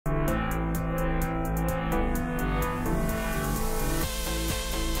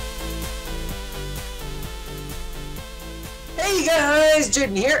Hey guys,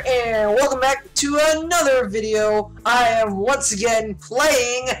 Jaden here, and welcome back to another video. I am once again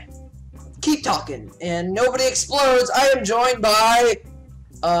playing Keep Talking, and Nobody Explodes. I am joined by,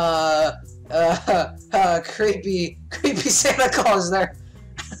 creepy Santa Claus there.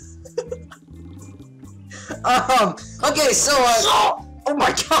 Okay, so, oh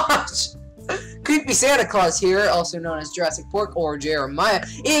my gosh! Creepy Santa Claus here, also known as Jurassic Pork or Jeremiah,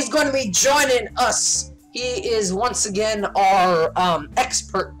 is going to be joining us. He is once again our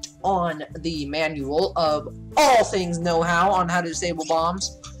expert on the manual of all things know-how on how to disable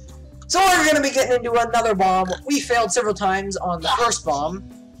bombs. So we're going to be getting into another bomb. We failed several times on the first bomb,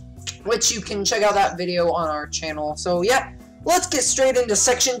 which you can check out that video on our channel. So yeah, let's get straight into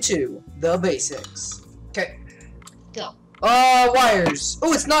section 2, the basics. Okay. Go. Wires.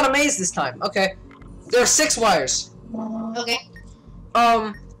 Oh, it's not a maze this time. Okay. There are 6 wires. Okay.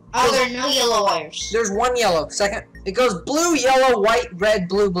 Are there no yellow wires? There's one yellow. Second. It goes blue, yellow, white, red,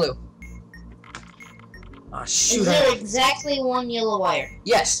 blue, blue. Oh, shoot. Is there exactly one yellow wire?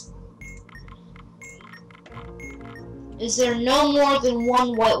 Yes. Is there no more than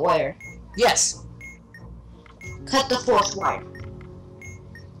one white wire? Yes. Cut the 4th wire.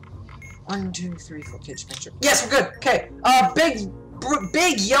 1, 2, 3, 4. Okay, just make sure. Yes, we're good. Okay.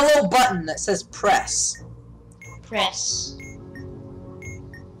 Big yellow button that says press. Press.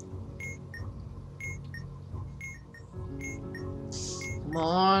 Come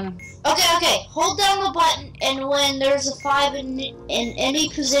on. Okay. Hold down the button, and when there's a 5 in any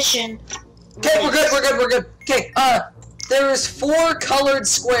position. Okay, we're good. Okay, there's 4 colored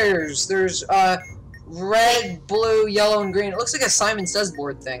squares. There's red, blue, yellow, and green. It looks like a Simon Says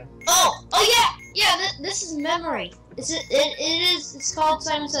board thing. Oh yeah. This is memory. It's called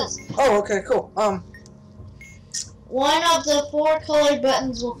Simon Says. Oh, okay, cool. One of the 4 colored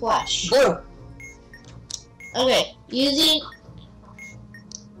buttons will flash. Blue. Okay,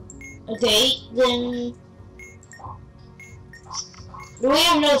 Okay, then we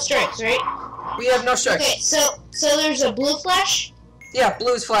have no strikes, right? We have no strikes. Okay, so there's a blue flash? Yeah,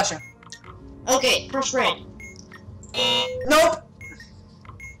 blue is flashing. Okay, press red. Nope.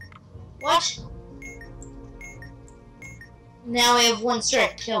 What? Now we have 1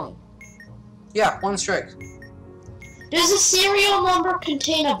 strike, kill me. Yeah, 1 strike. Does the serial number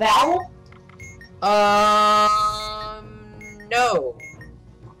contain a vowel? No.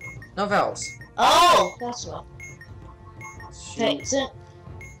 No vowels. Oh, that's what. Okay, so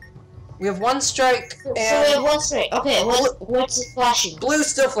we have 1 strike, and so we have 1 strike. Okay, what's it flashing? Blue's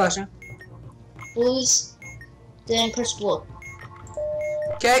still flashing. Blue's, then press blue.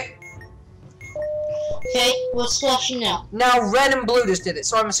 Okay. Okay, what's flashing now? Now red and blue just did it,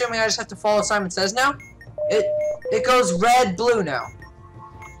 so I'm assuming I just have to follow Simon Says now. It goes red, blue now.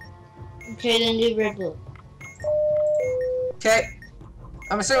 Okay, then do red, blue. Okay.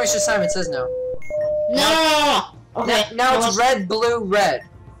 I'm assuming it's just Simon Says now. No. Okay. Now it's red, blue, red.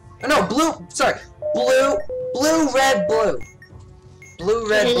 Oh, no, blue. Sorry. Blue, red, blue. Blue,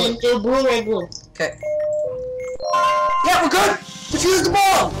 red, blue. Then do blue, red, blue. Okay. Yeah, we're good! Defuse the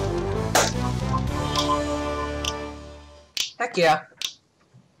bomb! Heck yeah.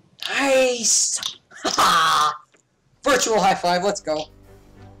 Nice! Haha! Virtual high five, let's go.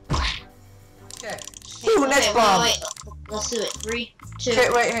 Okay. Ooh, next bomb! Wait. Let's do it. 3, 2. Okay,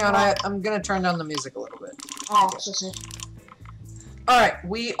 wait, hang on. I'm gonna turn down the music a little bit. Oh, so sick. Alright,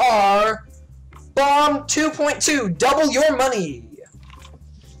 we are bomb 2.2. Double your money.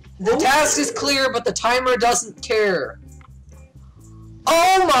 The task is clear, but the timer doesn't care.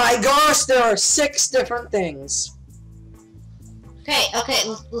 Oh my gosh, there are 6 different things. Okay,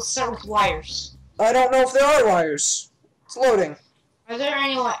 let's start with wires. I don't know if there are wires. It's loading. Are there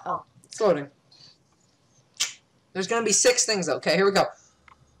any wires? Oh. It's loading. There's gonna be 6 things, though. Okay, here we go.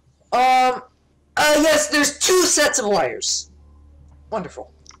 Yes, there's 2 sets of wires.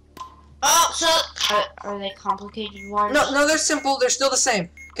 Wonderful. Oh, so, are they complicated wires? No, they're simple. They're still the same.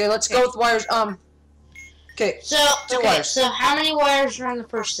 Okay, let's go with wires. Okay. So, 2 wires. So how many wires are in the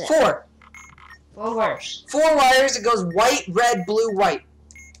first set? 4. 4 wires. 4 wires. It goes white, red, blue, white.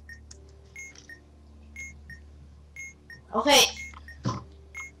 Okay.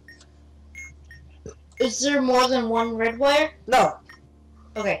 Is there more than 1 red wire? No.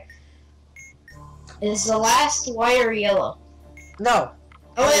 Okay. Is the last wire yellow? No.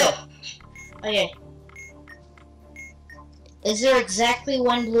 Oh, wait. Okay. Is there exactly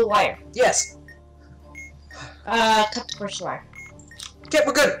 1 blue wire? Yes. Cut the first wire. Okay,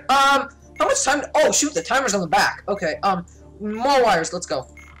 we're good. How much time? Oh, shoot, the timer's on the back. Okay, more wires. Let's go.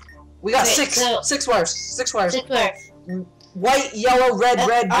 We got 6 wires. 6 wires. 6 wires. White, yellow, red,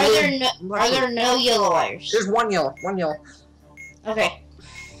 red, blue. Are there no yellow wires? There's 1 yellow. 1 yellow. Okay.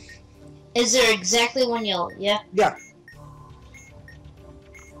 Is there exactly one yellow? Yeah. Yeah.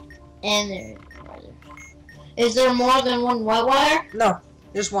 And is there more than one white wire? No,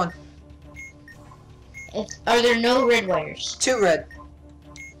 just one. Are there no red wires? 2 red.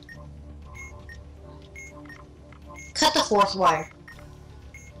 Cut the 4th wire.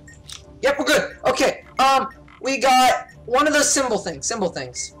 Yep, we're good. Okay. We got one of those symbol things. Simple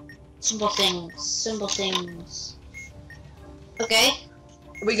things. Okay.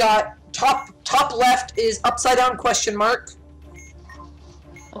 We got top left is upside down question mark.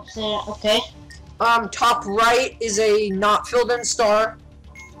 Okay. Top right is a not filled in star.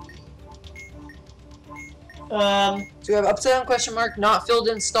 So we have upside down question mark, not filled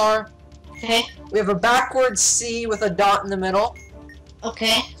in star. Okay. We have a backwards C with a dot in the middle.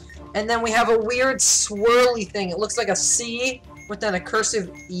 Okay. And then we have a weird swirly thing. It looks like a C with then a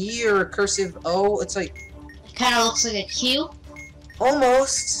cursive E or a cursive O. It's like... It kind of looks like a Q.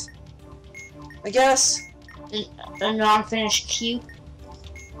 Almost. I guess. A non-finished Q.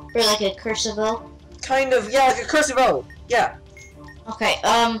 Or like a cursive O. Kind of, yeah, like a cursive O. Yeah. Okay,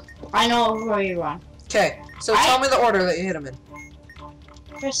 I know where you're on. Okay, so tell me the order that you hit them in.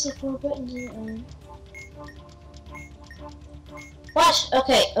 Press the 4 buttons. What?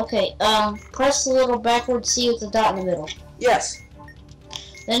 Okay. Press the little backward C with the dot in the middle. Yes.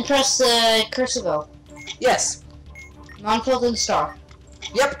 Then press the cursive O. Yes. Non-filled in star.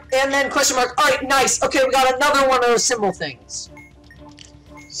 Yep, and then question mark. Alright, nice. Okay, we got another one of those symbol things.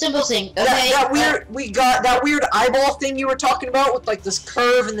 Simple thing. Okay. We got that weird eyeball thing you were talking about with like this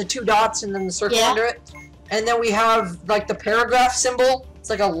curve and the 2 dots and then the circle under it. And then we have like the paragraph symbol. It's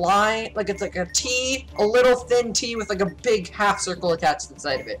like a line, like it's like a T, a little thin T with like a big half circle attached to the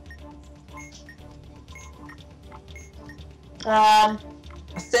side of it. A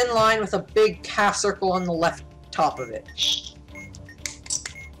thin line with a big half circle on the left top of it.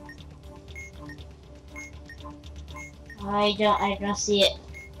 I don't see it.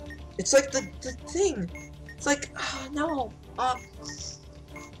 It's like the thing. It's like, no.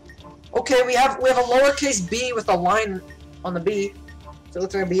 Okay, we have a lowercase b with a line on the B. So it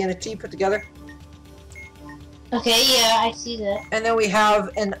looks like a B and a T put together. Okay, yeah, I see that. And then we have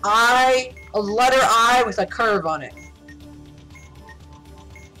an I, a letter I with a curve on it.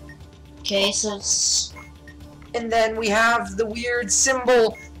 Okay, so it's... And then we have the weird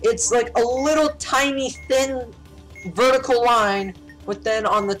symbol. It's like a little tiny thin vertical line, but then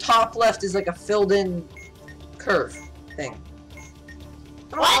on the top left is like a filled in curve thing.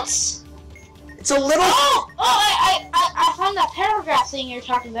 What? It's a little... I found that paragraph thing you're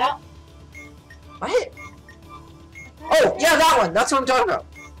talking about. What? Oh, yeah, that one. That's what I'm talking about.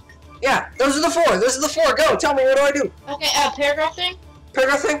 Yeah, those are the 4. Those are the 4. Go, tell me, what do I do? Okay, paragraph thing?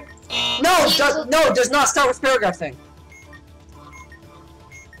 Paragraph thing? No, does not start with paragraph thing.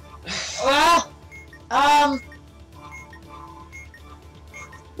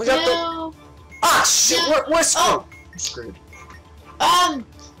 We got the... Ah, shit, we're screwed. Oh. We're screwed.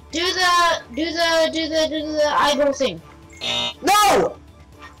 Do the eyeball thing. No!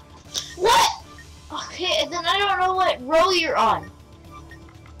 What? Okay, then I don't know what row you're on.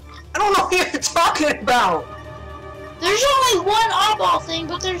 I don't know what you're talking about. There's only one eyeball thing,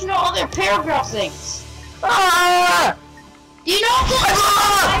 but there's no other paragraph things. Ah! Do you know what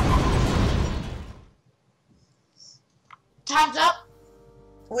Time's up.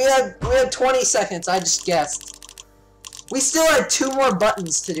 We had 20 seconds, I just guessed. We still had 2 more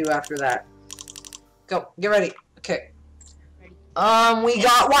buttons to do after that. Go, get ready. Okay. We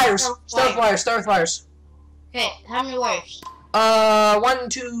got wires. Start with wires. Okay, how many wires? 1,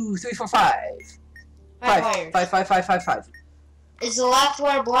 2, 3, 4, 5. 5 wires. 5. Is the last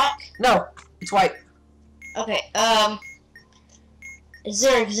wire black? No, it's white. Okay, is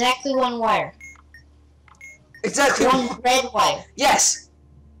there exactly one wire? Exactly. One red wire. Yes.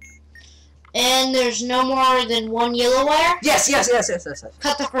 And there's no more than one yellow wire? Yes.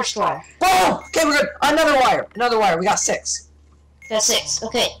 Cut the first wire. Boom! Okay, we're good. Another wire. We got 6. That's 6.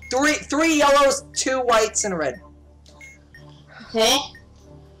 Okay. 3 yellows, 2 whites, and a red. Okay.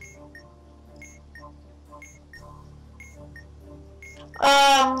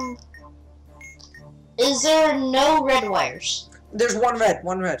 Is there no red wires? There's one red.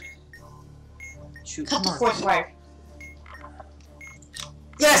 Shoot, Cut the 4th wire.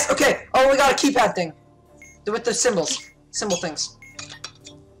 Yes, okay. Oh, we got a keypad thing. With the symbol things.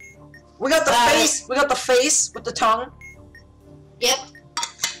 We got the face. We got the face with the tongue. Yep.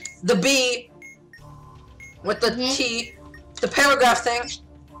 The B with the T. The paragraph thing.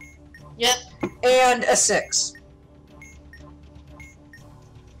 Yep. And a 6.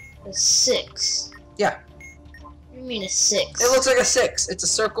 A 6. Yeah. do you mean a 6? It looks like a 6. It's a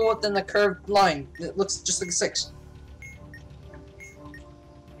circle within the curved line. It looks just like a 6.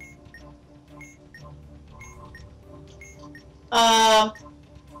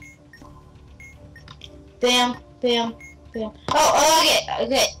 Bam, bam, bam. Oh, okay,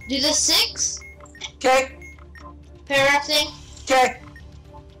 okay. Do the 6. Okay. Paragraph thing. Okay.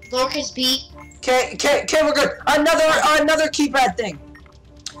 Lowercase b. Okay, we're good. Another keypad thing.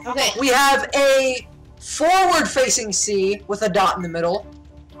 Okay. We have a forward-facing C with a dot in the middle.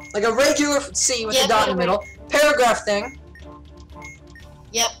 Like a regular C with a dot in the middle. Paragraph thing.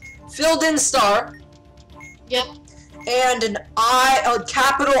 Yep. Filled-in star. Yep. And an I, a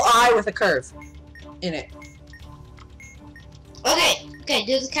capital I with a curve in it. Okay, okay,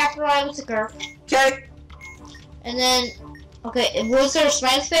 do the capital I with the curve. Okay. And then, okay, was there a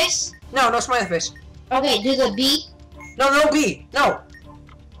smiley face? No, no smiley face. Okay, do the B. No, no B. No.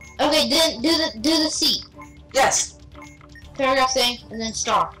 Okay, then do the C. Yes. Paragraph thing, and then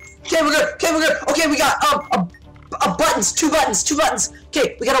star. Okay, we're good. Okay, we're good. Okay, we got a buttons, two buttons.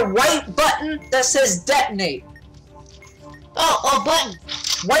 Okay, we got a white button that says detonate. Oh, a button.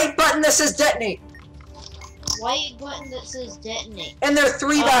 White button that says detonate. White button that says detonate. And there are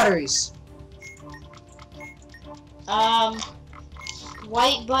 3 batteries. White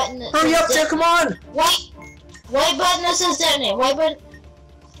button that Hurry says up, Jack, come on! White button that says detonate. White button.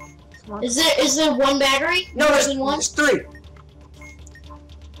 Is there 1 battery? No, there's 3.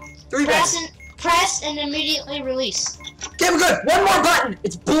 3 batteries. Press and immediately release. Okay, we're good. 1 more button.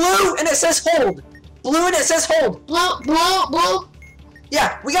 It's blue and it says hold. Blue and it says hold. Blue.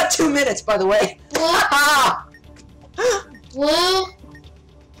 Yeah, we got 2 minutes, by the way. Blue. Blue.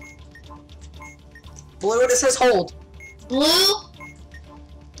 Blue and it says hold. Blue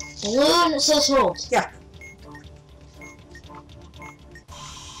and it says hold. Yeah.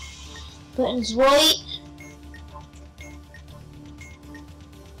 Button's white.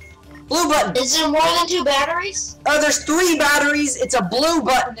 Blue button. Is there more than 2 batteries? There's 3 batteries. It's a blue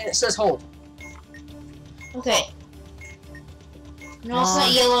button and it says hold. Okay. No, it's not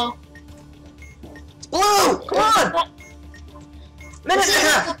yellow. It's blue. Come on. Minute and a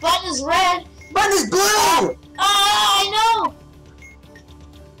half. The button is red. Button is blue. I know.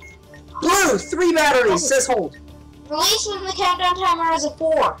 Blue. 3 batteries. Says hold. Release when the countdown timer is a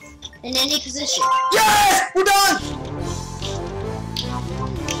 4 in any position. Yes, we're done.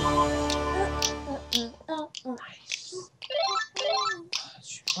 Nice.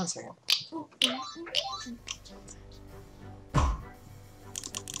 1 second.